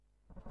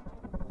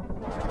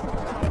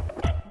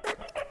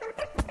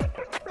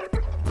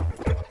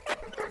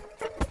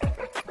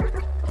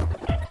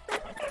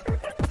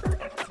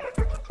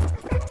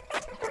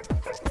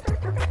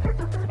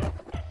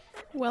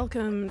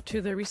Welcome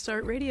to the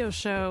Restart Radio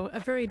Show,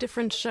 a very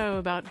different show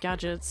about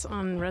gadgets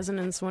on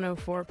Resonance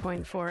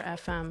 104.4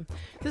 FM.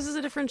 This is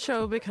a different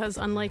show because,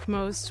 unlike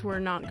most, we're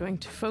not going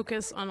to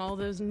focus on all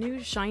those new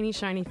shiny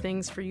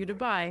things for you to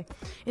buy.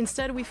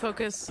 Instead, we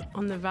focus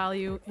on the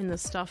value in the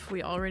stuff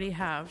we already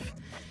have.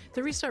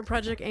 The Restart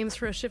Project aims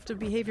for a shift of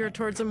behavior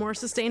towards a more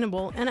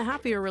sustainable and a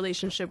happier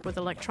relationship with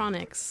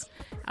electronics.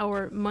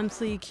 Our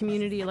monthly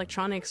community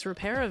electronics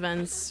repair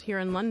events here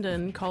in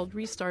London, called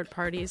Restart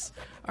Parties,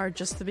 are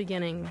just the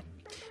beginning.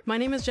 My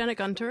name is Janet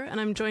Gunter, and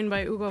I'm joined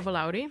by Ugo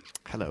Valauri.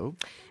 Hello.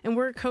 And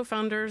we're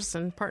co-founders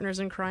and partners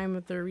in crime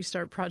with the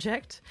Restart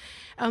Project.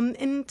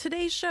 In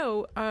today's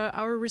show,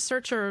 our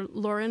researcher,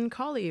 Lauren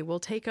Colley, will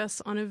take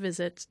us on a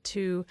visit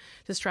to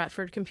the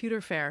Stratford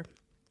Computer Fair,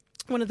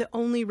 one of the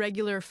only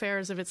regular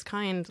fairs of its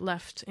kind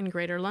left in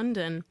Greater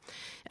London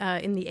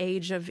in the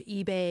age of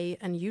eBay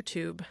and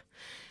YouTube.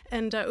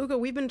 And Ugo,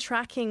 we've been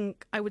tracking,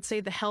 I would say,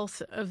 the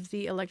health of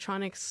the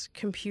electronics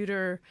and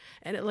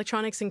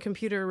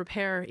computer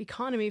repair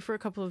economy for a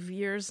couple of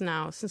years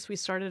now, since we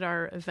started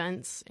our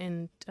events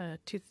in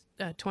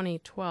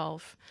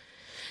 2012.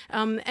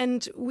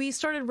 And we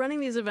started running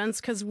these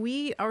events because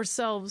we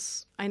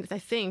ourselves, I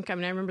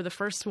remember the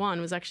first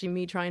one was actually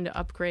me trying to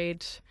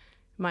upgrade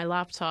my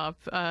laptop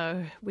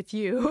with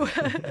you.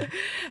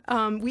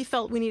 We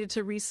felt we needed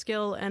to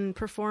reskill and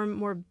perform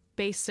more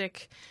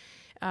basic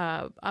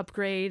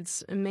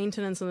upgrades and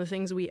maintenance on the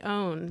things we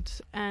owned.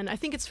 And I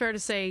think it's fair to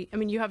say, I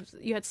mean, you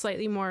had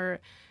slightly more,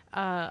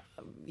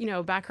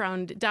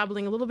 background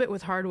dabbling a little bit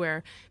with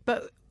hardware,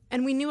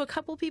 and we knew a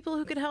couple people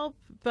who could help,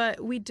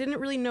 but we didn't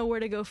really know where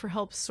to go for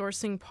help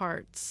sourcing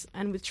parts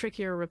and with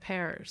trickier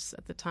repairs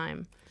at the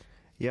time.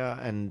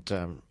 Yeah, and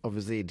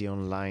obviously the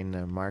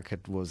online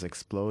market was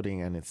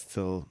exploding, and it's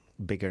still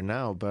bigger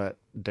now, but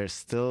there's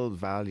still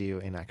value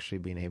in actually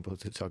being able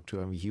to talk to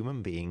a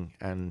human being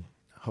and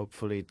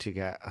hopefully to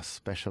get a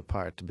special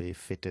part to be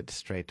fitted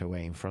straight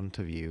away in front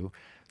of you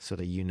so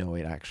that you know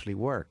it actually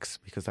works,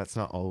 because that's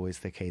not always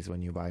the case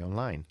when you buy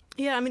online.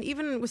 Yeah, I mean,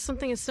 even with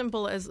something as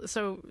simple as,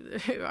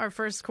 our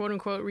first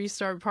quote-unquote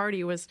restart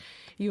party was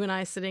you and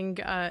I sitting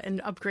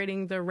and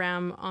upgrading the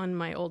RAM on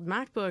my old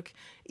MacBook.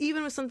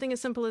 Even with something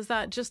as simple as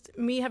that, just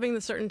me having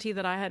the certainty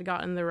that I had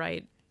gotten the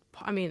right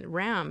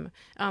RAM.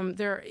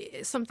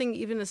 Something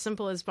even as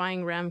simple as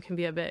buying RAM can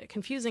be a bit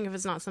confusing if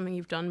it's not something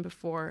you've done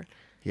before.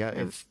 Yeah,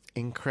 it's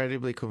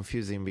incredibly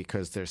confusing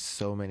because there's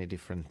so many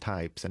different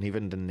types, and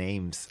even the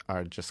names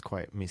are just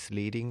quite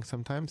misleading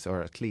sometimes,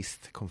 or at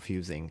least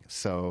confusing.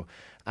 So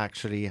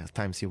actually, at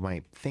times you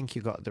might think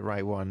you got the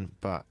right one,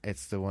 but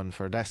it's the one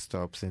for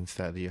desktops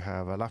instead. You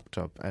have a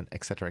laptop, and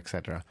et cetera, et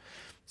cetera.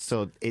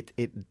 So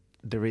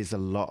there is a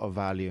lot of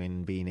value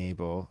in being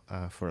able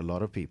for a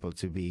lot of people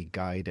to be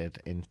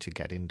guided into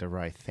getting the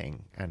right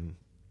thing.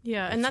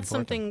 Yeah, and that's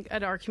something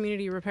at our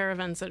community repair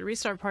events at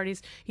Restart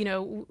Parties,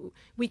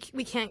 we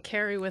can't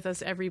carry with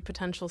us every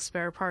potential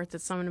spare part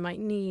that someone might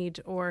need,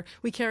 or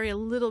we carry a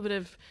little bit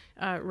of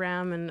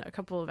RAM and a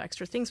couple of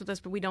extra things with us,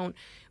 but we don't,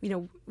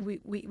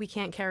 we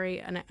can't carry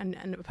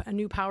a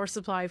new power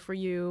supply for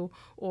you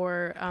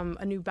or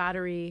a new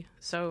battery.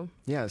 So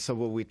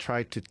what we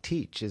try to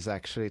teach is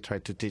actually try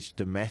to teach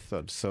the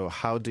method. So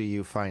how do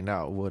you find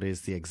out what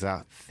is the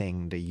exact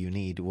thing that you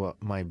need?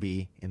 What might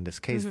be, in this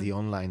case, the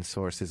online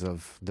sources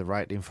of the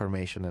right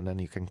information, and then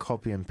you can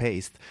copy and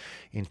paste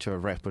into a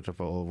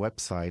reputable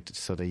website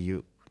so that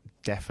you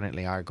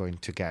definitely are going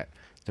to get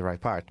the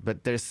right part.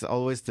 But there's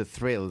always the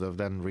thrill of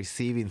then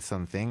receiving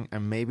something,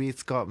 and maybe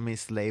it's got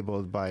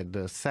mislabeled by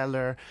the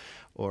seller,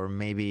 or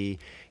maybe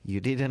you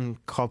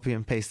didn't copy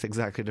and paste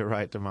exactly the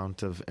right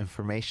amount of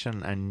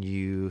information, and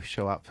you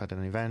show up at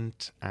an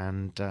event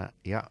and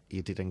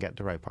you didn't get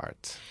the right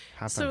part.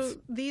 Happens. So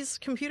these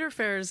computer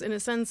fairs, in a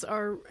sense,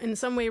 are in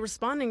some way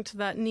responding to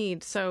that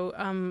need. So,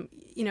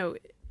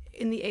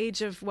 in the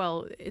age of,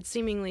 it's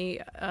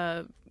seemingly,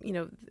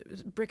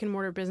 brick and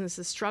mortar business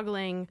is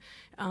struggling.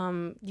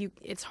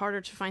 It's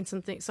harder to find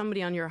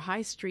somebody on your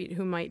high street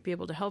who might be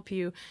able to help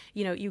you.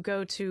 You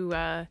go to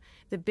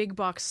the big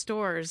box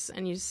stores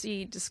and you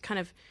see just kind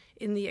of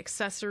in the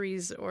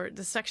accessories or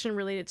the section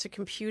related to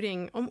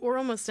computing or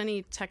almost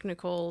any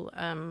technical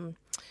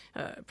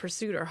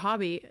pursuit or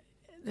hobby,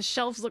 the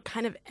shelves look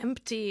kind of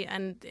empty,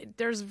 and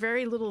there's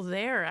very little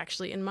there,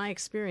 actually, in my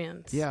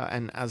experience. Yeah,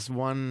 and as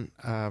one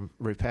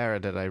repairer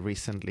that I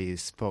recently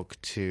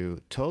spoke to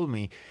told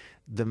me,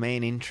 the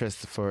main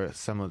interest for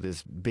some of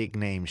these big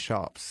name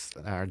shops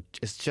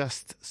is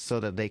just so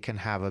that they can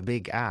have a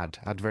big ad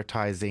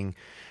advertising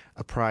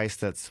a price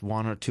that's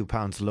 £1 or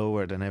 £2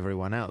 lower than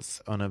everyone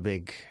else on a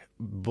big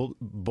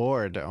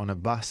board on a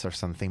bus or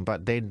something,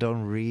 but they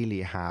don't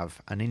really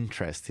have an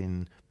interest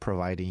in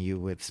providing you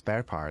with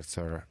spare parts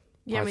or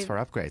parts for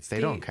upgrades. They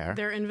don't care.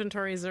 Their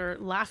inventories are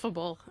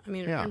laughable.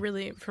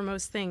 Really, for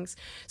most things.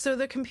 So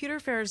the computer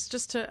fairs,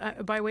 just to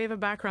by way of a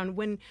background,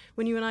 when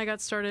you and I got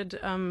started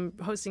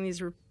hosting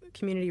these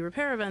community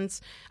repair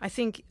events, I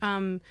think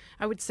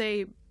I would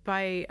say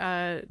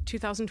by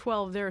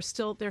 2012, there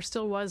still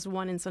was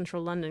one in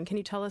central London. Can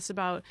you tell us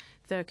about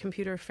the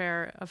computer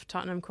fair of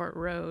Tottenham Court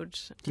Road?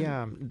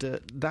 Yeah,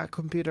 that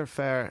computer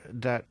fair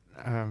that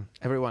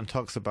everyone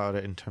talks about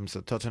it in terms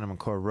of Tottenham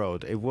Court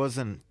Road. It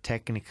wasn't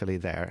technically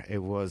there.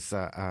 It was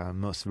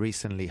most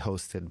recently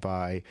hosted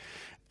by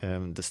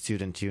the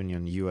student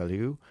union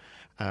ULU.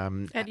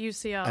 At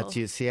UCL. At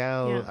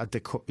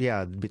UCL,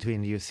 yeah.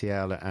 Between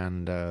UCL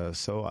and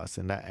SOAS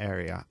in that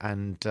area.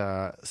 And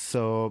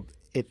so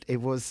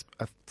it was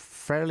a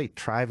fairly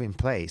thriving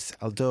place,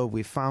 although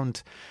we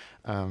found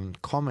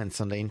comments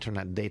on the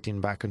internet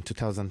dating back in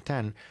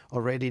 2010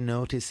 already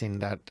noticing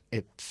that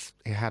it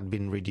had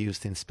been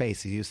reduced in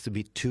space. It used to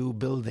be 2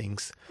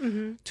 buildings,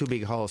 2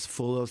 big halls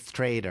full of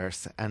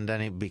traders, and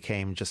then it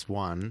became just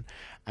one.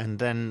 And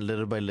then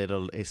little by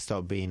little it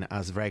stopped being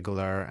as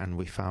regular, and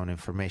we found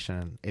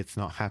information. It's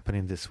not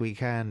happening this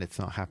weekend, it's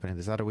not happening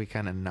this other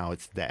weekend, and now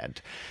it's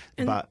dead.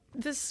 And but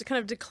this kind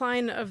of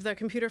decline of the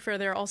computer fair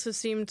there also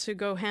seemed to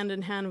go hand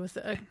in hand with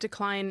a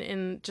decline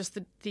in just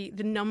the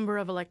number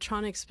of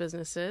electronics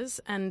businesses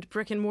and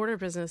brick and mortar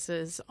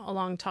businesses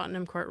along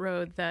Tottenham Court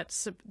Road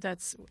that's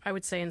I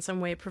would say in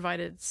some way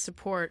provided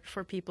support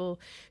for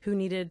people who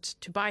needed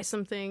to buy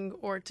something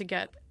or to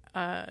get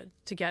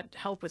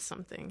help with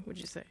something, would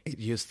you say? It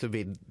used to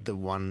be the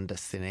one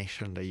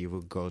destination that you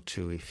would go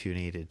to if you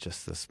needed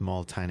just a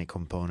small, tiny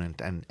component.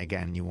 And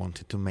again, you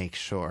wanted to make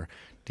sure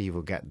that you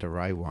would get the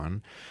right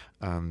one.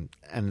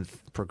 And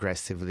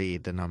progressively,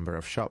 the number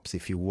of shops,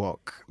 if you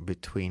walk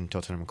between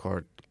Tottenham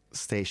Court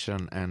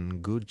Station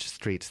and Goodge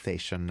Street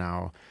Station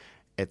now,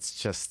 it's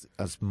just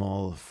a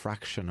small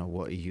fraction of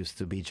what it used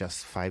to be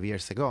just 5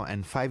 years ago.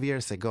 And 5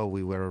 years ago,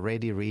 we were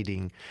already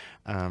reading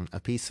a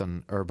piece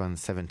on Urban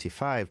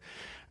 75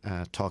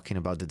 talking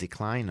about the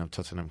decline of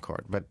Tottenham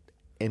Court. But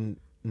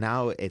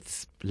now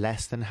it's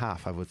less than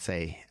half, I would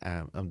say,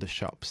 of the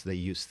shops that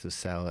used to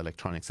sell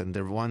electronics. And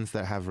the ones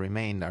that have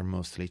remained are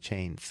mostly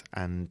chains,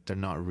 and they're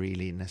not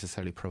really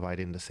necessarily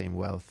providing the same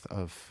wealth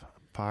of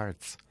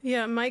parts.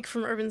 Yeah, Mike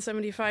from Urban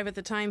 75 at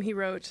the time, he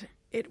wrote,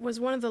 "It was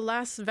one of the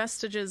last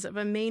vestiges of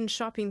a main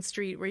shopping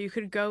street where you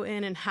could go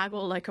in and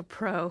haggle like a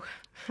pro."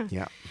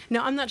 Yeah.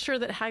 Now, I'm not sure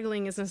that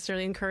haggling is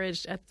necessarily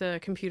encouraged at the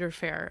computer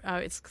fair.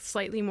 It's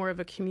slightly more of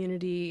a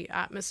community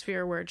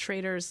atmosphere where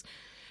traders,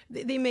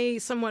 they may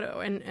somewhat,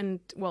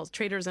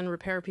 traders and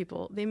repair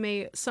people, they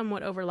may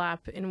somewhat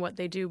overlap in what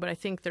they do, but I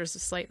think there's a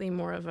slightly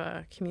more of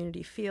a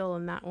community feel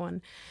in that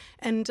one.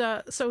 And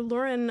so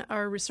Lauren,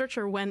 our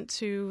researcher, went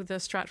to the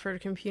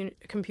Stratford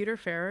Computer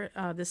Fair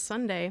this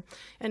Sunday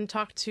and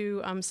talked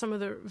to some of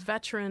the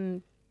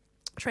veteran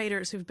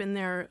traders who've been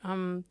there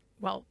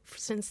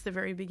since the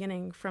very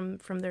beginning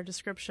from their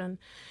description.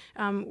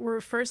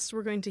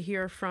 We're going to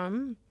hear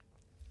from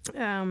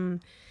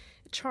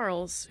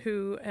Charles,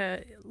 who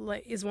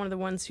is one of the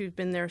ones who've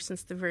been there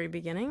since the very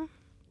beginning.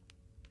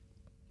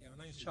 Yeah,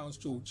 my name's Charles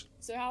George.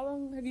 So how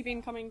long have you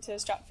been coming to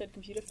Stratford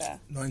Computer Fair?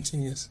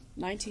 19 years.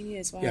 19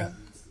 years, wow. Yeah.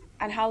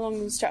 And how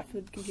long has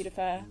Stratford Computer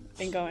Fair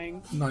been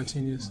going?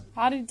 19 years.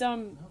 How did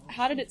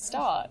it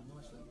start?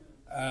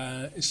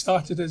 It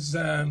started as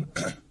an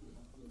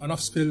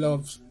off-spill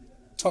of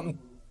Tottenham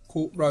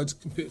Court Road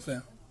Computer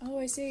Fair. Oh,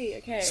 I see,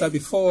 okay. So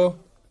before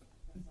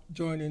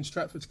joining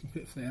Stratford's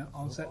Computer Fair,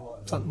 I was at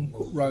Tottenham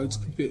Court Road's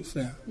Computer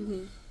Fair.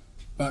 Mm-hmm.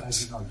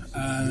 But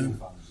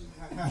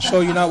I'm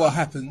sure you know what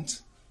happened.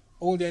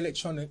 All the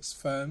electronics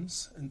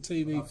firms and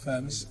TV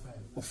firms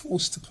were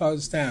forced to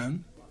close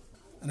down.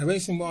 And the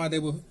reason why they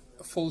were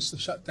forced to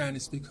shut down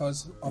is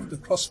because of the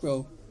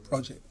Crosswell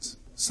project.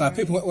 So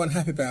people weren't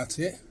happy about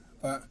it,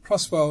 but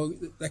Crosswell,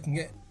 they can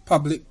get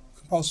public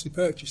compulsory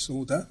purchase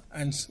order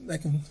and they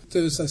can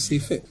do as they see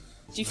fit.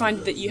 Do you find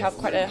that you have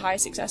quite a high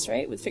success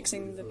rate with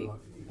fixing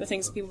the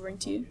things that people bring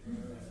to you?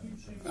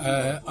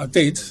 I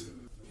did.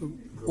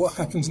 What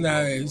happens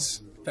now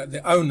is that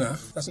the owner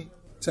doesn't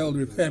tell the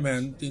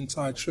repairman the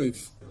entire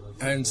truth.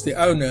 And the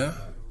owner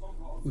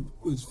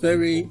would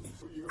very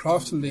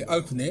craftily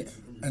open it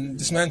and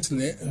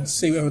dismantle it and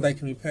see whether they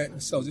can repair it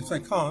themselves. If they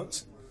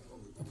can't,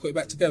 they'll put it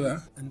back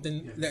together and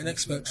then let an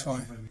expert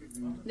try.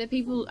 The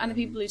people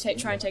who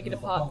try and take it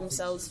apart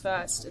themselves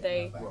first, are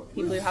they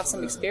people who have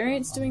some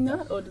experience doing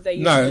that, or do they?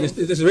 No,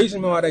 there's a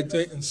reason why they do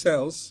it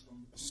themselves.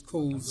 It's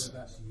called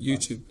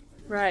YouTube.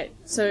 Right.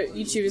 So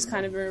YouTube is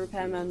kind of a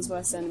repairman's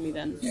worst enemy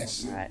then?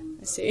 Yes. Right,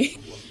 I see.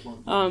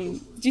 Do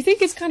you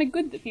think it's kind of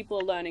good that people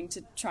are learning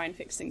to try and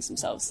fix things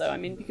themselves, though? I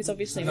mean, because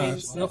obviously... No,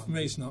 not for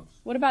me, it's not.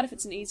 What about if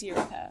it's an easier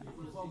repair?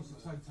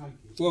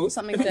 Well,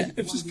 something if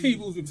it's a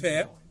keyboard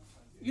repair,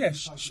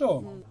 yes,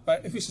 sure.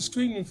 But if it's a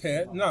screen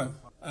repair, no.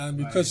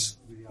 Because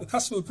the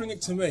customer will bring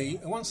it to me,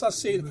 and once I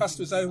see the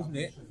customer's opened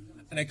it,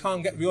 and they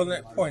can't get beyond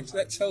that point,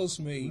 that tells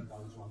me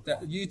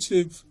that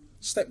YouTube,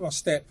 step by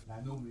step,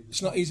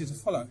 it's not easy to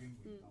follow.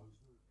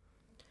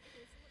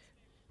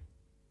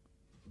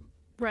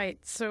 Right.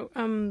 So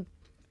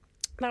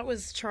that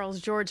was Charles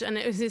George, and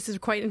this is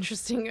quite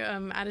interesting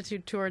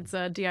attitude towards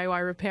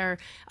DIY repair.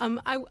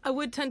 I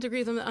would tend to agree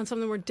with them on some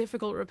of the more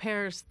difficult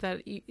repairs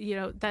that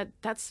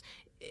that's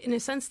in a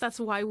sense, that's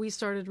why we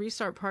started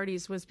Restart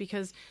Parties, was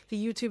because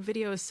the YouTube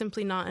video is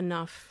simply not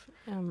enough.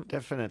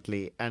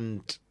 Definitely.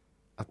 And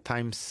at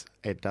times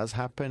it does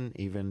happen,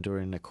 even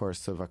during the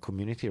course of a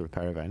community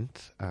repair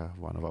event,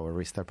 one of our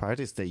Restart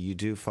Parties, that you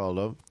do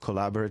follow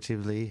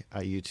collaboratively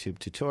a YouTube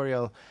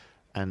tutorial,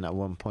 and at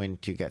one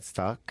point you get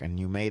stuck and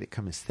you made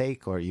a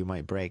mistake, or you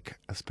might break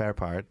a spare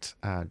part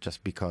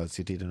just because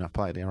you didn't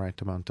apply the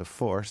right amount of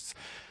force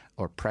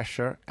or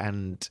pressure,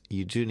 and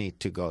you do need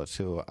to go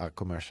to a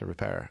commercial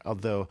repair.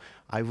 Although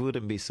I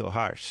wouldn't be so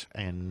harsh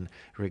in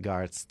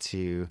regards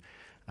to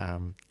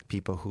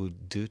people who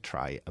do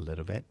try a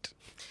little bit.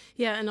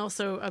 Yeah, and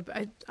also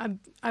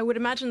I would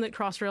imagine that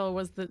Crossrail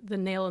was the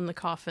nail in the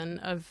coffin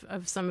of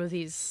some of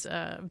these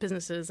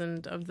businesses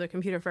and of the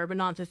computer fair, but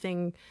not the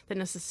thing that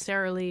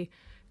necessarily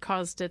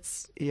caused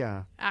its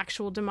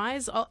actual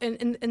demise.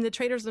 And the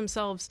traders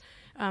themselves,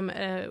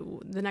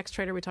 the next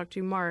trader we talked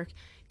to, Mark,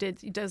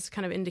 does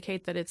kind of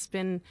indicate that it's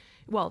been,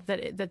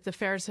 that the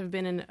fairs have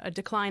been in a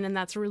decline, and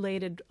that's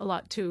related a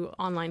lot to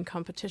online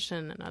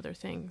competition and other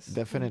things.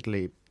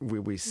 Definitely,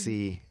 we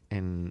see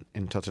in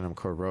Tottenham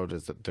Court Road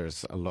is that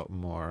there's a lot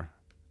more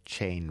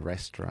chain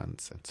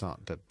restaurants. It's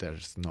not that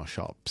there's no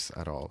shops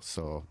at all.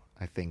 So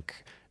I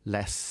think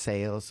less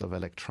sales of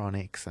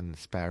electronics and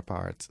spare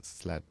parts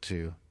has led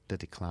to the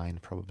decline,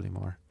 probably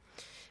more.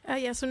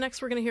 So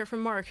next we're going to hear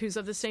from Mark, who's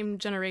of the same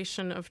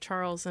generation of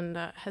Charles and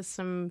has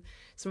some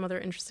other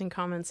interesting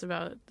comments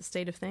about the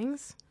state of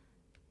things.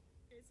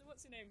 Okay, so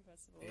what's your name,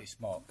 first of all? It's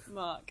Mark.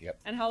 Mark. Yep.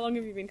 And how long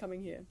have you been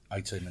coming here?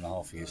 18 and a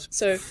half years.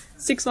 So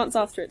 6 months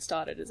after it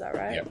started, is that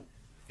right? Yep.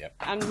 Yep.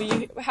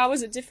 And how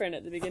was it different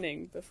at the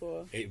beginning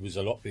before? It was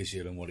a lot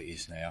busier than what it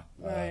is now.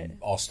 Right.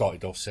 I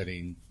started off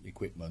selling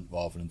equipment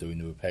rather than doing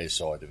the repair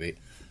side of it.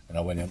 And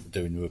I went on to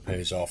doing the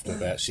repairs after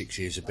about 6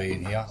 years of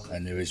being here.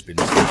 And there has been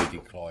a steady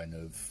decline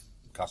of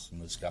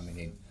customers coming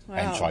in. Wow.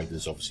 And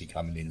traders obviously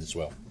coming in as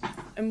well.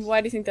 And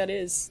why do you think that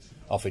is?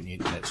 I think the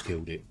internet's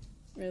killed it.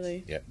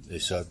 Really? Yeah.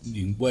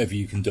 Whatever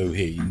you can do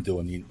here, you can do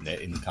on the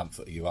internet in the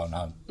comfort of your own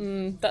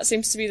home. That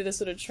seems to be the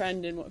sort of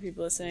trend in what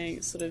people are saying.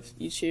 It's sort of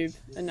YouTube,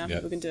 and now Yeah.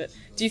 people can do it.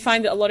 Do you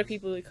find that a lot of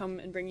people who come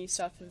and bring you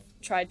stuff have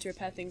tried to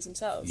repair things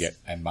themselves? Yeah,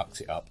 and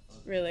mucked it up.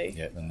 Really?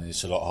 Yeah, and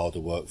it's a lot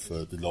harder work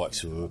for the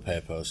likes of a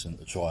repair person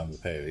to try and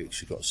repair it,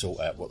 'cause you've got to sort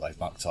out what they've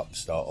mucked up and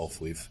start off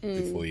with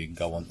before you can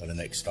go on to the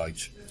next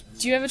stage.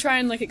 Do you ever try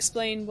and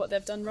explain what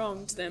they've done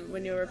wrong to them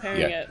when you're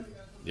repairing it?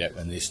 Yeah,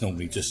 and it's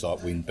normally just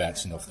like wind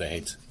bouncing off their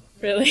head.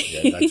 Really?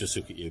 Yeah, they just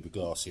look at you with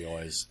glassy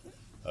eyes.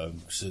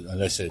 So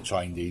unless they're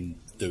trained in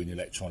doing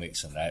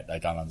electronics and that, they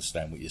don't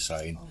understand what you're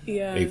saying.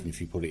 Yeah. Even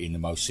if you put it in the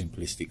most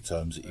simplistic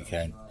terms that you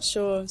can.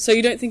 Sure. So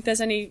you don't think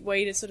there's any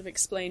way to sort of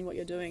explain what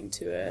you're doing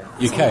to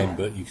You can,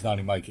 but you can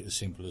only make it as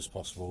simple as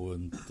possible,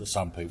 and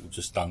some people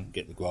just don't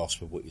get the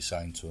grasp of what you're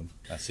saying to them.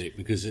 That's it,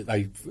 because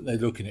they're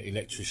looking at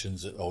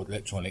electricians or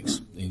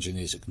electronics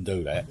engineers that can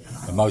do that,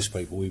 and most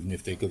people, even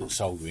if they're good at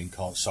soldering,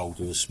 can't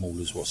solder as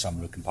small as what some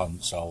of the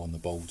components are on the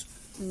board.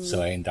 So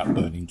they end up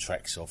burning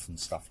tracks off and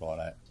stuff like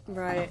that.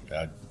 Right.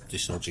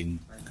 Dislodging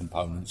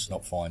components,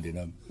 not finding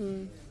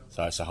them.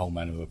 So it's a whole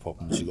manner of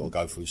problems. You've got to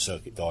go through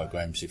circuit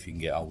diagrams if you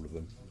can get hold of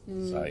them.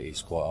 So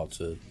it's quite hard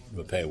to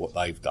repair what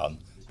they've done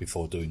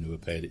before doing the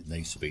repair that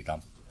needs to be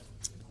done.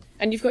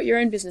 And you've got your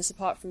own business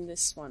apart from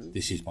this one?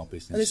 This is my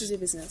business. Oh, this is your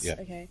business? Yeah.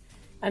 Okay.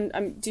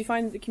 And do you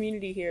find that the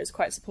community here is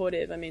quite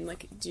supportive? I mean,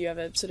 do you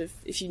ever sort of,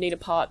 if you need a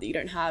part that you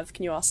don't have,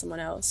 can you ask someone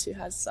else who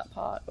has that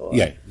part? Or?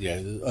 Yeah.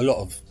 A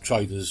lot of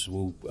traders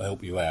will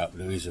help you out.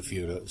 There is a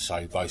few that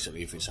say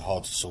basically if it's a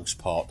hard to source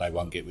part, they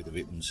won't get rid of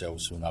it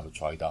themselves to another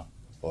trader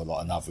or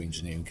another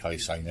engineer in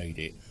case they need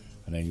it.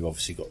 And then you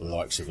obviously got the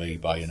likes of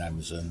eBay and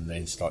Amazon, and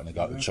then starting to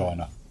go to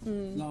China.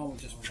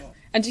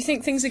 And do you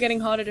think things are getting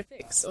harder to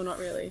fix, or not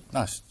really?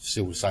 No, it's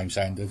still the same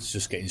standards,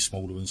 just getting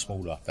smaller and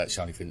smaller. That's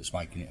the only thing that's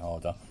making it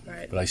harder.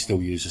 Right. But they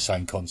still use the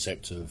same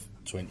concept of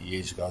 20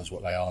 years ago as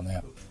what they are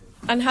now.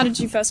 And how did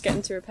you first get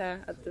into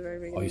repair at the very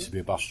beginning? I used to be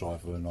a bus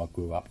driver and I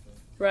grew up.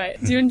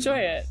 Right. Do you enjoy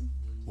it?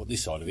 What,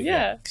 this side of it?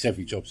 Yeah. Because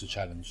every job's a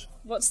challenge.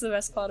 What's the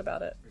best part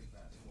about it?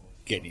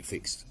 Getting it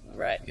fixed.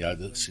 Right. You know,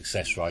 the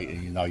success rate,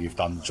 and you know you've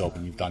done the job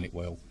and you've done it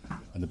well.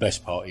 And the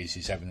best part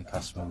is having a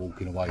customer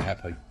walking away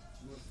happy.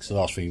 Because the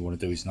last thing you want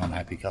to do is an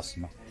unhappy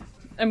customer.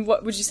 And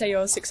what would you say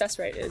your success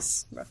rate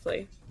is,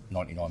 roughly?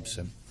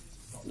 99%.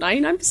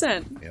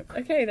 99%? Yep.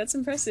 Okay, that's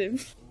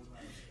impressive.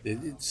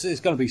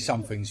 There's going to be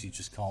some things you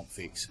just can't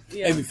fix.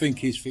 Yeah. Everything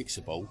is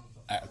fixable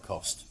at a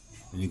cost.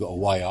 And you've got to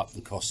weigh up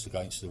the cost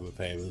against the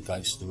repair,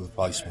 against the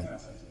replacement.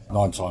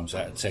 9 times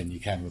out of 10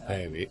 you can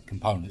repair it.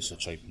 Components are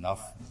cheap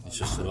enough. It's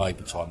just the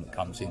labour time that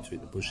comes into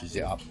it that pushes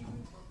it up.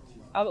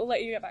 I'll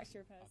let you get back to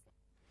your repairs.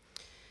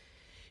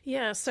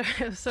 Yeah,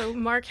 so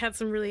Mark had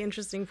some really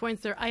interesting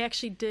points there. I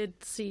actually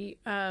did see,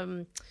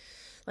 over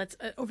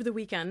the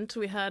weekend,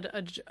 we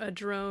had a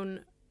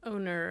drone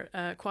owner,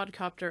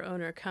 quadcopter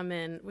owner, come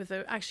in with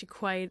a actually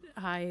quite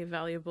high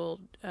valuable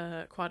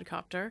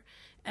quadcopter,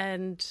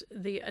 and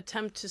the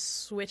attempt to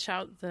switch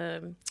out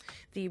the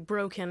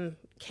broken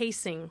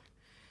casing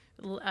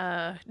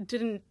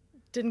didn't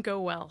didn't go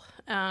well,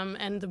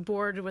 and the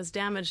board was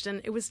damaged,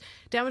 and it was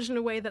damaged in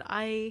a way that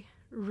I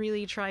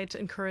really tried to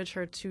encourage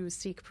her to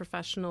seek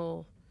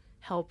professional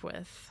help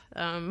with.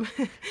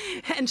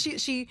 And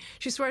she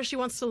swears she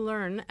wants to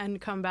learn and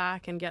come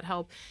back and get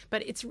help,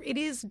 but it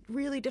is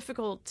really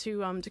difficult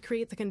to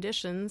create the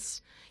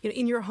conditions,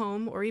 in your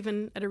home or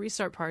even at a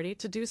restart party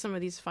to do some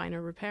of these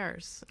finer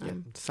repairs.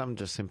 Some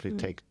just simply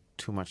take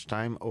too much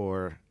time,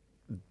 or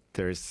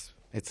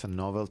it's a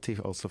novelty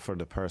also for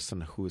the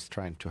person who is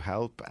trying to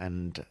help,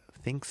 and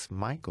things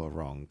might go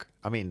wrong.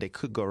 I mean, they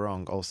could go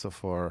wrong also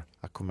for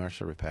a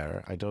commercial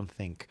repairer. I don't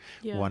think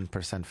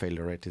 1%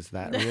 failure rate is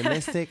that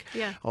realistic,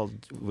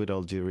 with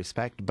all due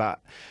respect.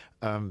 But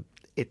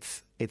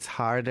it's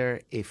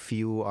harder if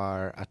you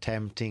are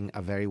attempting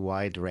a very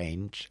wide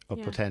range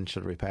of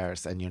potential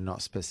repairs and you're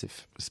not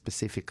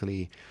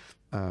specifically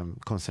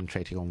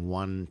concentrating on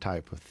one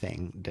type of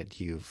thing that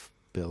you've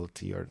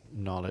built your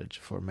knowledge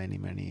for many,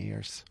 many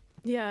years.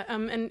 Yeah,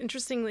 and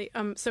interestingly,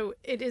 so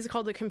it is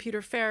called the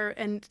Computer Fair,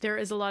 and there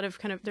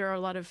are a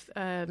lot of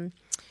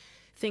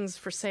things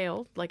for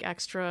sale, like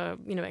extra,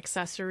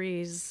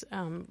 accessories,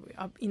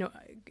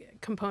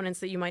 components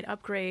that you might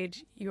upgrade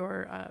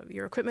your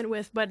equipment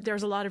with. But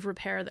there's a lot of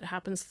repair that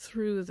happens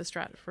through the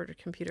Stratford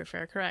Computer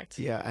Fair, correct?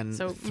 Yeah, and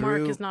so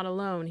Mark is not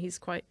alone. He's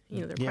quite,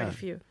 there are quite a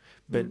few.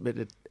 But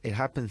it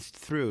happens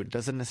through. It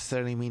doesn't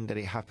necessarily mean that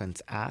it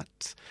happens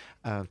at.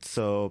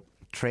 So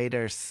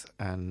traders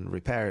and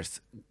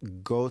repairers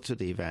go to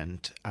the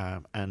event,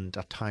 and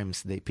at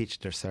times they pitch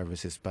their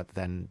services, but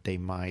then they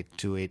might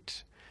do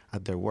it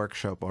at their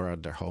workshop or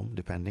at their home,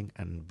 depending,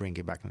 and bring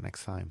it back the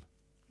next time.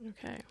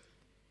 Okay.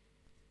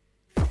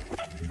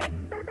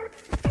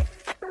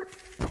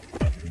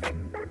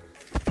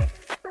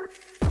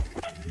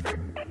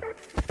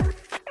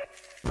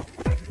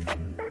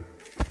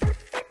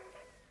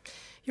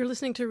 You're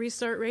listening to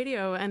Restart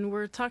Radio, and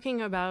we're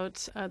talking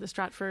about the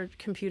Stratford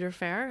Computer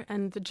Fair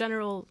and the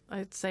general,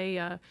 I'd say,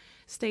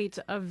 state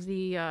of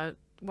the,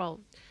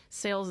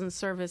 sales and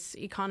service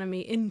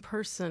economy in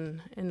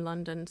person in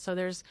London. So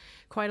there's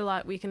quite a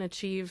lot we can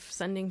achieve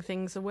sending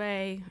things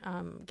away,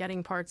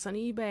 getting parts on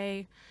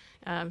eBay,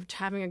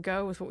 having a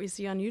go with what we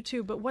see on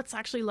YouTube. But what's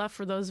actually left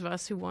for those of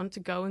us who want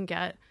to go and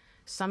get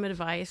some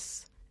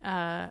advice,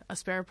 a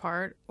spare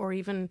part, or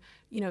even,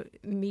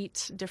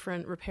 meet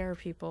different repair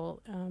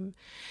people.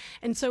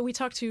 And so we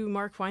talked to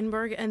Mark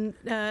Weinberg,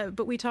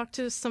 but we talked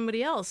to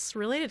somebody else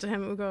related to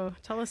him. Ugo,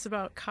 tell us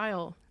about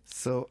Kyle.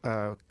 So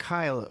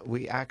Kyle,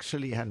 we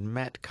actually had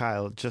met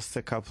Kyle just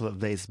a couple of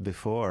days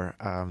before,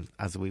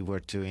 as we were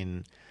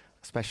doing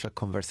a special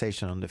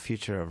conversation on the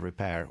future of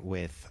repair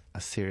with a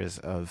series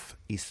of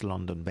East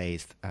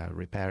London-based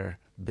repair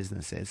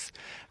businesses.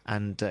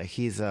 And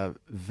he's a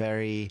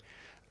very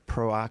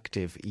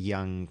proactive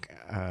young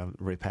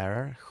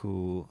repairer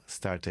who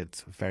started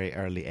very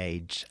early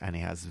age, and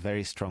he has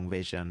very strong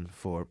vision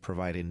for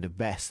providing the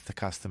best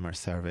customer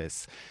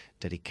service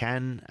that he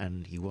can,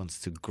 and he wants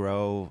to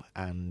grow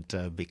and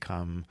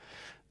become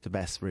the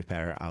best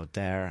repairer out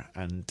there,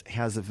 and he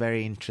has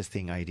very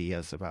interesting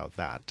ideas about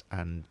that,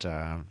 and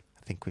I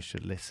think we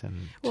should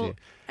listen to.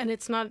 And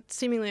it's not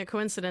seemingly a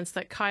coincidence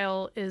that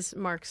Kyle is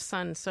Mark's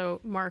son,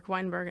 so Mark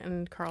Weinberg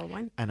and Carl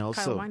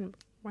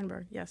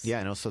Weinberg, yes. Yeah,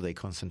 and also they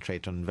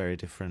concentrate on very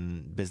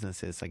different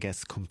businesses. I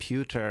guess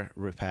computer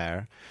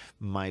repair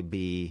might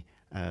be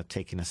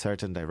taking a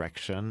certain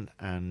direction,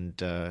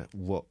 and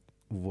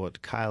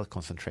what Kyle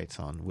concentrates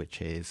on,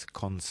 which is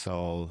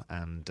console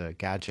and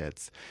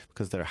gadgets,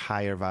 because they're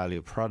higher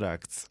value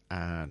products,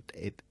 and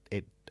it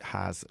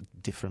has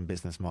different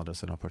business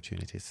models and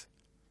opportunities.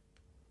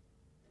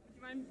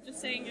 Do you mind just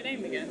saying your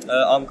name again?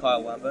 I'm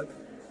Kyle Weinberg.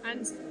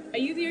 And are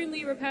you the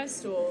only repair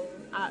store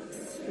at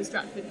the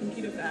Stratford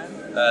Computer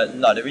Fair?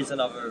 No, there is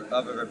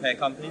other repair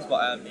companies, but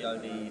I am the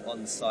only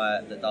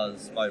on-site that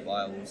does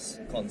mobiles,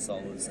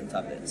 consoles and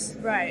tablets.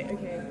 Right,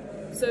 okay.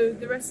 So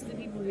the rest of the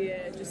people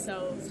here just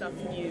sell stuff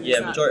from you? Yeah,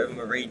 majority of them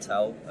are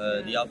retail.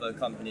 The other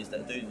companies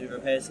that do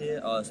repairs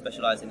here are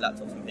specialise in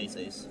laptops and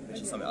PCs,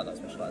 which is something I don't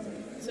specialise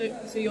in.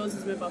 So yours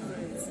is mobile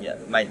phones? Yeah,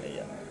 mainly,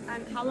 yeah.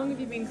 And how long have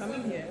you been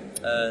coming here?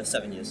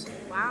 7 years.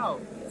 Wow,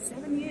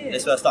 7 years.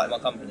 That's where I started my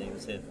company,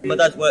 was here. My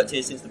dad's worked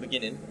here since the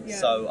beginning, yeah.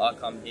 So I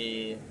come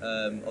here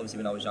obviously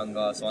when I was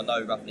younger, so I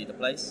know roughly the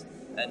place.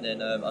 And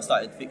then I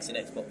started fixing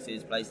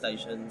Xboxes,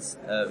 PlayStations,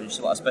 which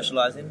is what I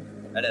specialise in.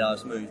 And then I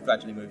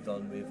gradually moved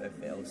on with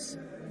everything else,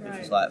 which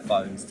was like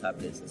phones,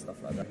 tablets and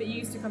stuff like that. But you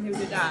used to come here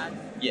with your dad?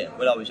 Yeah,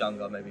 when I was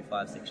younger, maybe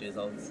 5-6 years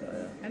old. So,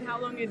 yeah. And how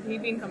long had he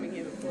been coming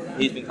here before that?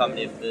 He's been coming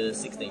here for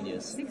 16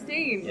 years.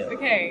 16? Yeah.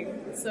 Okay,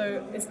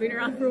 so it's been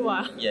around for a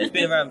while. Yeah, it's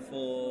been around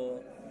for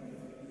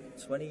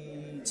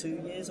 22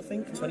 years, I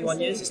think, 21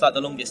 years. It's like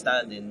the longest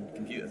standing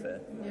computer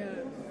fair. Yeah.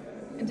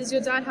 And does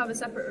your dad have a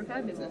separate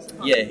repair business?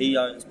 Yeah, he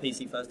owns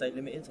PC First Aid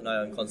Limited and I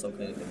own Console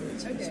Clinic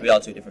Limited. Okay. So we are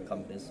two different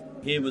companies.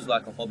 Here was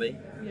like a hobby,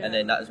 yeah. And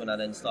then that was when I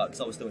then started,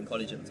 because I was still in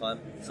college at the time,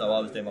 so I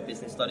was doing my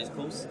business studies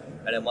course.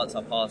 And then once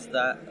I passed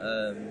that,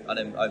 I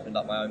then opened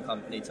up my own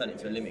company, turned it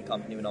into a limited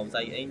company when I was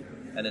 18.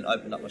 and then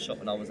opened up my shop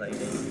when I was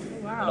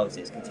 18. Wow. And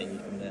obviously it's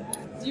continued from there.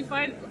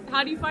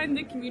 How do you find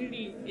the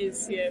community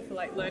is here for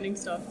like learning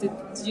stuff? Did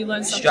you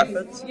learn stuff?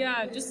 Stratford?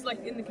 Yeah, just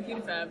like in the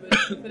computer fair, but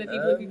for the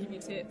people who can give you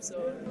tips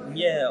or.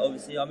 Yeah,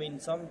 obviously, I mean,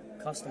 some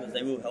customers,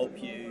 they will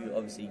help you,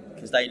 obviously,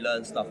 because they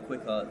learn stuff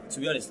quicker. To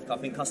be honest, I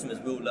think customers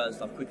will learn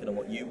stuff quicker than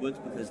what you would,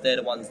 because they're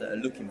the ones that are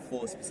looking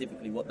for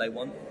specifically what they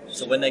want.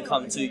 So when they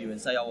come to you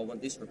and say, oh, I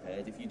want this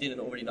repaired, if you didn't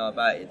already know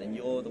about it, then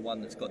you're the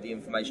one that's got the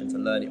information to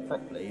learn it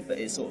properly, but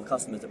it's sort of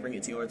customers that bring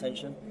it to your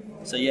attention.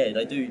 So yeah,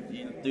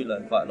 you do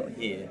learn quite a lot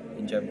here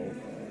in general.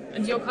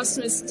 And your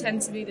customers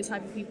tend to be the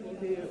type of people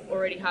who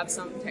already have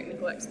some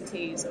technical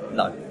expertise? Or...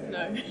 No,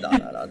 no,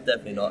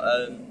 definitely not.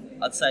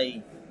 I'd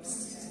say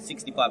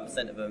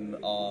 65% of them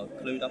are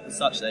clued up as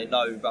such. They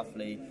know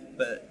roughly,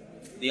 but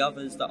the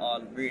others that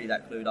aren't really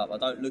that clued up, I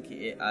don't look at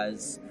it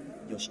as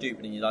you're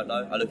stupid and you don't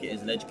know. I look at it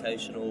as an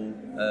educational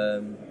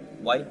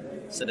way.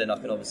 So then I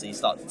can obviously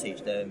start to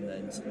teach them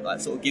and like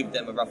sort of give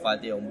them a rough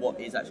idea on what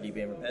is actually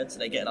being repaired, so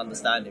they get an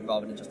understanding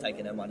rather than just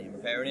taking their money and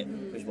repairing it,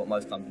 which is what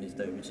most companies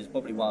do, which is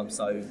probably why I'm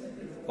so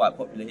quite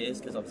popular here,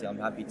 because obviously I'm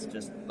happy to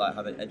just like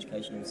have an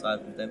educational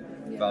side with them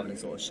rather than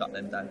sort of shut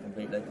them down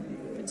completely.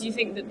 But do you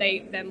think that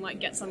they then like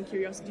get some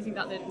curiosity? Do you think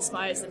that then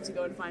inspires them to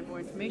go and find more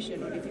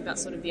information, or do you think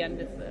that's sort of the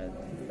end of the...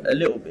 A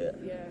little bit.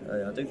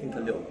 Yeah. I do think a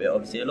little bit.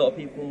 Obviously a lot of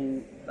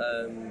people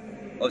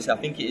obviously I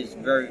think it is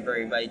very,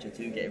 very major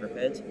to get it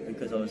repaired,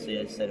 because obviously,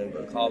 as I said, they've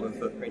got a carbon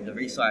footprint, the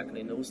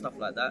recycling, all stuff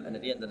like that, and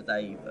at the end of the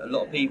day, a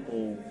lot of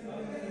people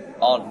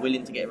aren't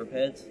willing to get it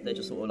repaired. They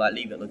just sort of like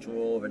leave it in a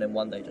drawer and then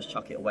one day just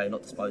chuck it away and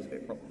not dispose of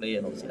it properly,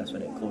 and obviously that's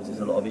when it causes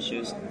a lot of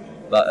issues.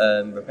 But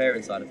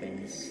repairing side of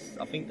things,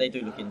 I think they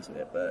do look into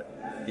it, but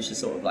it's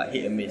just sort of like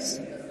hit and miss.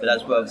 But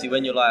as well, obviously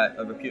when you're like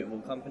a reputable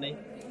company,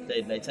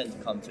 they tend to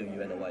come to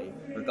you in a way,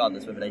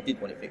 regardless whether they did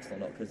want it fixed or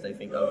not, because they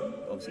think they'll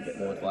obviously get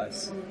more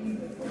advice.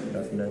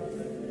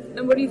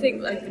 And what do you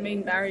think like the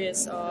main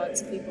barriers are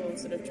to people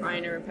sort of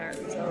trying to repair it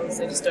themselves?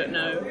 They just don't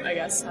know, I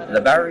guess, how to...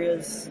 The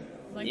barriers...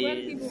 Like, where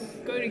do people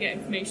go to get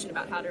information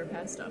about how to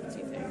repair stuff, do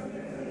you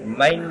think?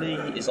 Mainly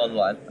it's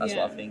online. That's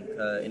Yeah. what I think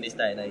in this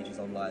day and age is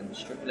online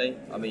strictly.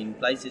 I mean,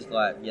 places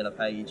like Yellow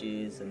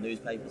Pages and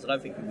newspapers, I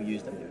don't think people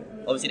use them anymore.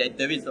 Obviously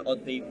there is the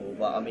odd people,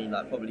 but I mean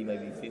like probably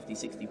maybe 50,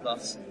 60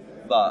 plus.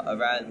 But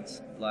around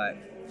like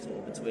sort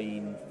of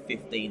between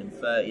 15 and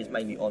 30 is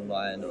mainly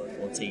online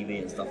or TV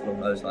and stuff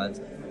along those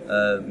lines.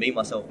 Me,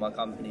 myself, my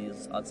company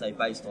is, I'd say,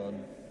 based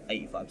on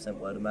 85%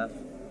 word of mouth.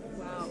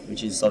 Wow.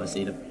 Which is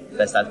obviously the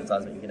best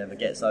advertisement you can ever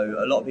get. So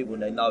a lot of people,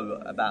 they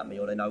know about me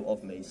or they know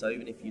of me. So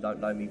even if you don't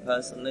know me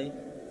personally,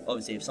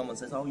 obviously if someone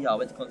says, oh yeah, I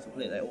went to Constant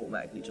Clinic, they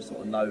automatically just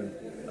sort of know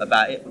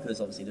about it,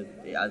 because obviously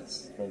it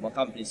has, well, my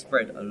company's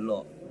spread a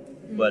lot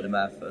word of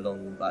mouth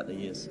along like the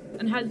years.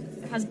 And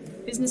has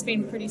business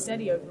been pretty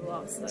steady over the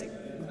last like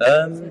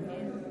 7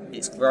 years?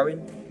 It's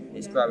growing.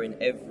 It's growing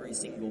every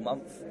single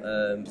month.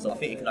 So I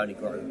think it can only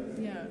grow.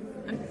 Yeah.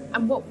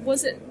 And what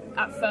was it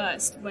at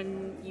first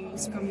when you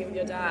used to come here with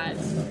your dad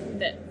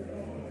that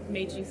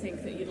made you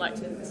think that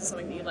this is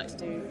something that you'd like to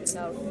do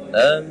yourself?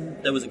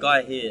 There was a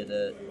guy here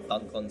that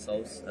done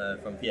consoles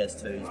from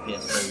PS2s,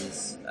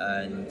 PS3s,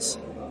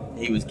 and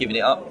he was giving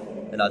it up,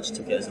 and I just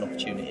took it as an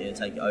opportunity to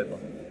take it over.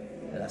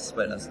 And that's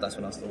when I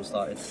sort of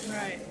started.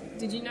 Right.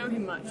 Did you know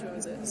him much, or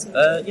was it?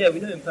 Yeah, we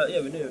knew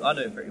him. I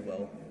knew him pretty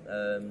well.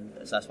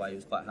 So that's why he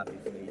was quite happy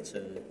for me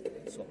to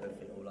swap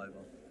everything all over.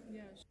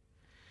 Yeah.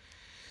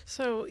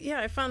 So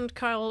yeah, I found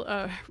Kyle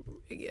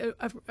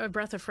a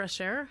breath of fresh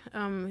air.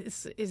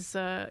 Is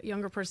a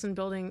younger person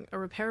building a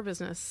repair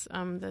business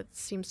that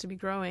seems to be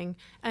growing,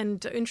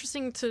 and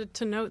interesting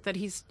to note that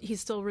he's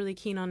still really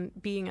keen on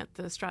being at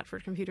the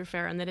Stratford Computer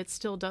Fair, and that it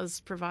still does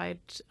provide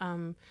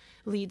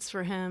leads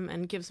for him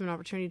and gives him an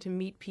opportunity to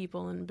meet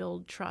people and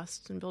build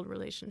trust and build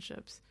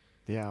relationships.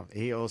 Yeah,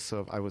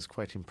 I was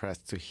quite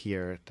impressed to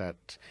hear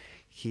that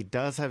he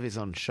does have his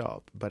own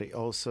shop, but he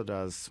also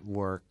does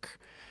work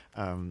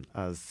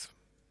as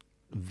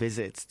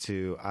visits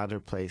to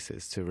other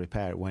places to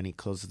repair when he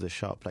closes the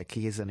shop. Like,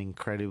 he is an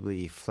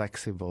incredibly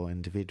flexible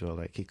individual.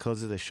 Like, he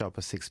closes the shop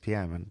at 6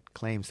 p.m. and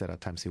claims that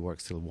at times he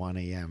works till 1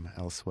 a.m.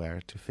 elsewhere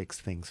to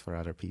fix things for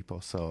other people.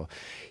 So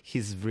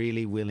he's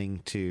really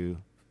willing to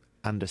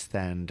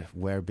understand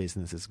where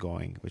business is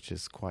going, which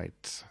is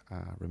quite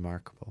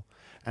remarkable.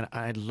 And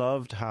I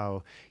loved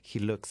how he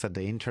looks at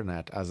the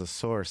internet as a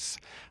source,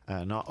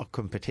 not of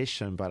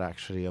competition, but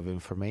actually of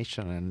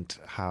information, and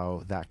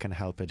how that can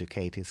help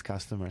educate his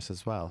customers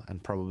as well,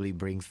 and probably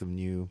brings them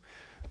new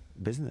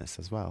business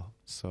as well.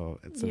 So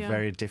it's a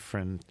very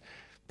different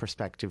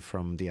perspective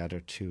from the other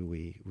two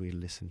we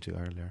listened to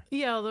earlier.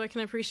 Yeah, although I can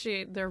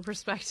appreciate their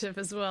perspective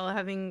as well,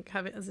 having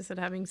as I said,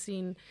 having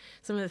seen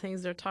some of the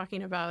things they're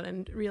talking about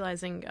and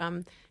realizing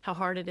how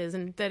hard it is,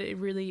 and that it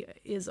really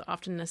is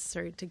often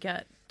necessary to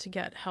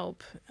get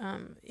help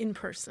in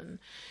person.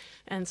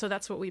 And so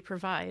that's what we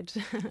provide.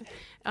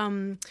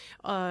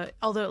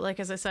 Although, like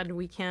as I said,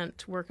 we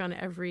can't work on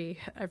every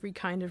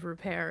kind of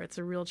repair. It's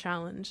a real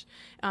challenge.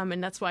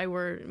 And that's why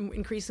we're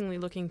increasingly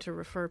looking to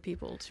refer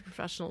people to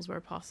professionals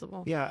where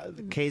possible. Yeah,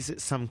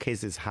 some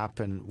cases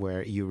happen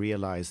where you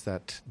realize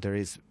that there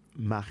is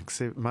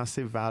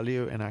massive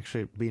value in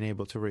actually being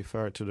able to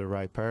refer to the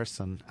right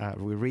person.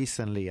 We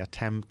recently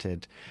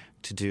attempted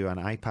to do an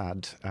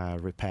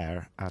iPad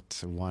repair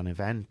at one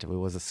event. It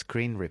was a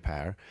screen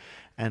repair,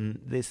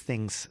 and these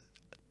things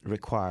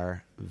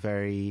require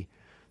very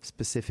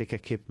specific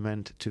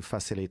equipment to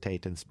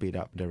facilitate and speed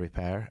up the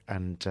repair,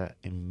 and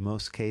in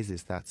most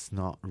cases that's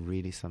not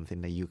really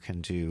something that you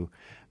can do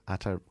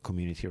at a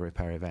community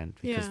repair event,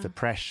 because the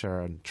pressure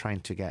and trying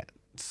to get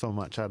so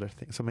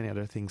many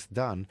other things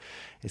done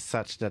is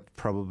such that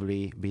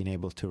probably being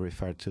able to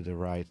refer to the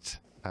right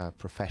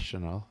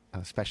professional,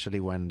 especially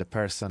when the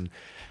person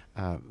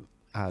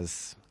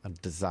has a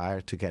desire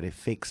to get it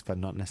fixed but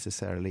not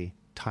necessarily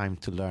time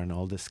to learn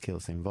all the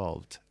skills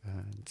involved,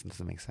 it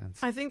doesn't make sense.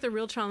 I think the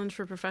real challenge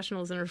for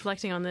professionals in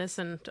reflecting on this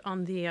and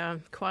on the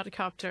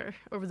quadcopter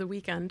over the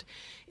weekend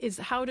is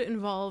how to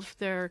involve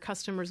their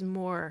customers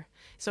more.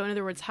 So in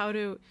other words, how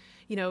to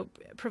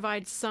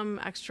provide some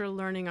extra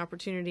learning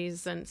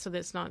opportunities, and so that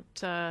it's not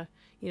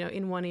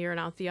in one ear and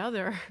out the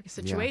other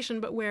situation,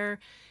 but where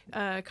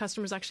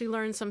customers actually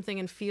learn something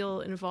and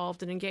feel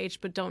involved and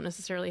engaged, but don't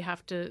necessarily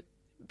have to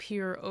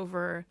peer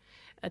over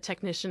a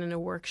technician in a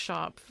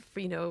workshop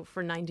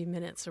for 90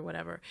 minutes or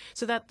whatever.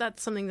 So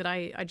that's something that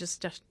I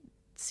just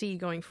see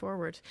going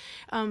forward.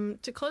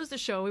 To close the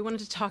show, we wanted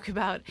to talk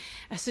about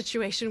a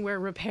situation where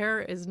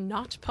repair is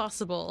not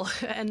possible,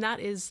 and that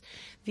is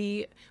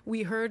we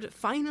heard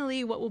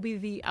finally what will be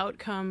the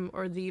outcome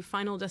or the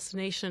final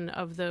destination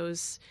of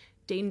those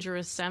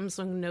dangerous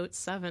Samsung Note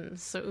 7.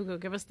 So Ugo,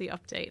 give us the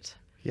update.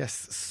 Yes,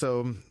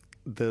 so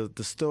the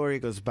story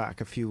goes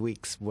back a few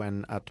weeks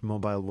when at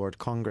Mobile World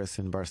Congress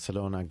in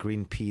Barcelona,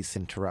 Greenpeace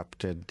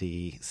interrupted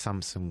the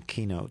Samsung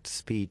keynote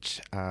speech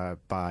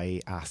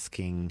by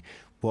asking,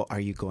 what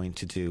are you going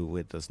to do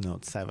with those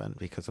Note 7?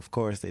 Because, of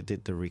course, they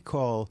did the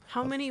recall.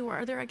 How many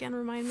were there again?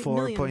 Remind me.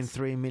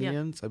 4.3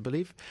 million, I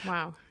believe.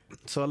 Wow.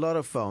 So a lot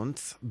of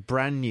phones,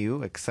 brand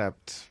new,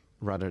 except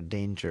rather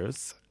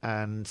dangerous.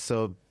 And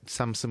so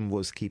Samsung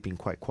was keeping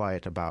quite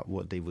quiet about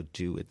what they would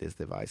do with these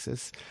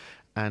devices.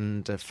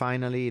 And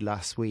finally,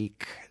 last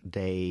week,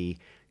 they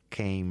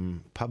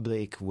came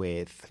public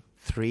with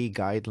 3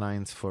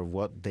 guidelines for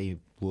what they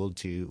will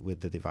do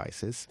with the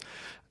devices.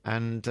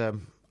 And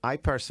I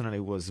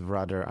personally was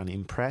rather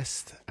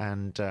unimpressed,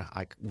 and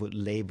I would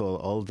label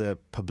all the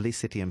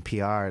publicity and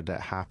PR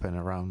that happen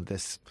around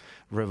this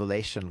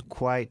revelation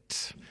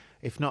quite,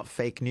 if not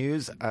fake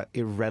news,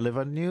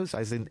 irrelevant news,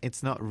 as in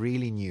it's not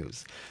really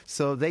news.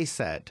 So they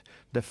said,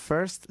 the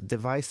first,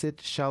 devices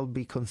shall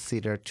be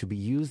considered to be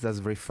used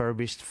as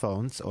refurbished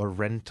phones or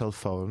rental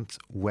phones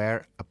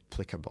where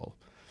applicable.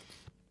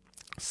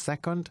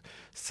 Second,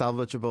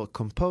 salvageable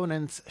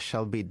components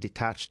shall be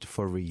detached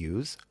for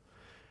reuse.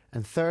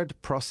 And third,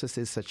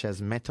 processes such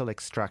as metal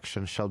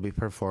extraction shall be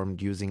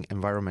performed using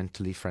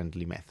environmentally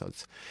friendly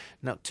methods.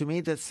 Now, to me,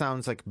 that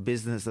sounds like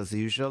business as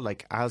usual,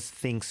 like as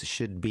things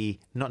should be,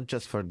 not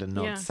just for the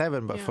Note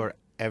 7, but for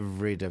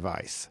every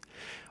device.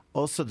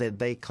 Also, that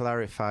they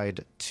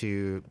clarified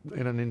in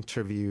an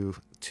interview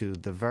to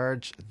The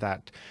Verge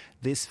that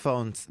these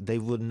phones, they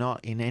would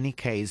not in any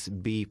case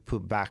be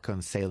put back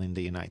on sale in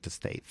the United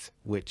States,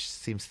 which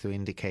seems to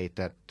indicate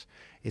that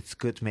it's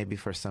good maybe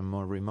for some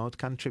more remote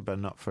country, but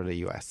not for the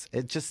US.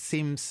 It just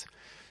seems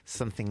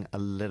something a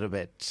little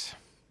bit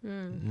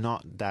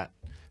not that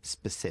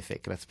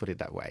specific, let's put it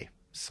that way.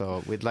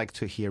 So we'd like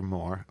to hear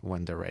more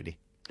when they're ready.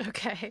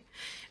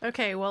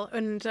 Okay. Well,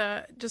 and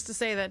just to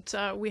say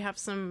that we have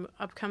some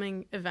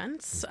upcoming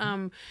events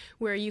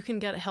where you can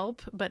get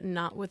help, but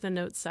not with the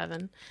Note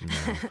 7. No.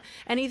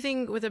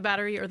 Anything with a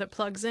battery or that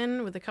plugs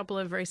in, with a couple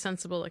of very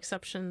sensible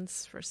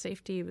exceptions for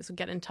safety. So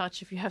get in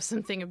touch if you have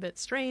something a bit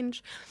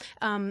strange.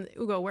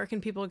 Ugo, where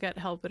can people get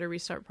help at a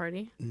Restart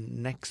Party?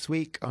 Next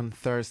week on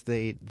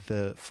Thursday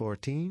the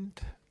 13th,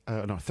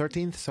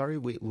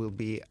 we will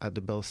be at the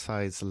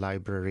Belsize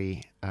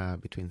Library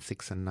between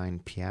 6 and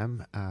 9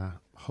 p.m.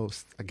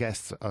 Host a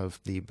guest of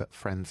the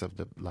Friends of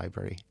the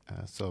Library.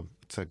 So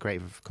it's a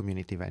great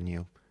community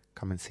venue.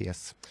 Come and see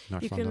us,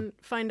 North London. You can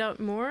find out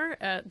more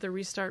at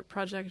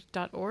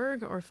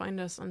therestartproject.org or find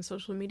us on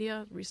social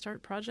media,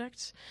 Restart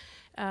Project.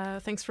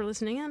 Thanks for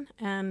listening in,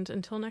 and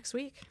until next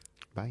week.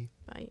 Bye.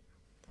 Bye.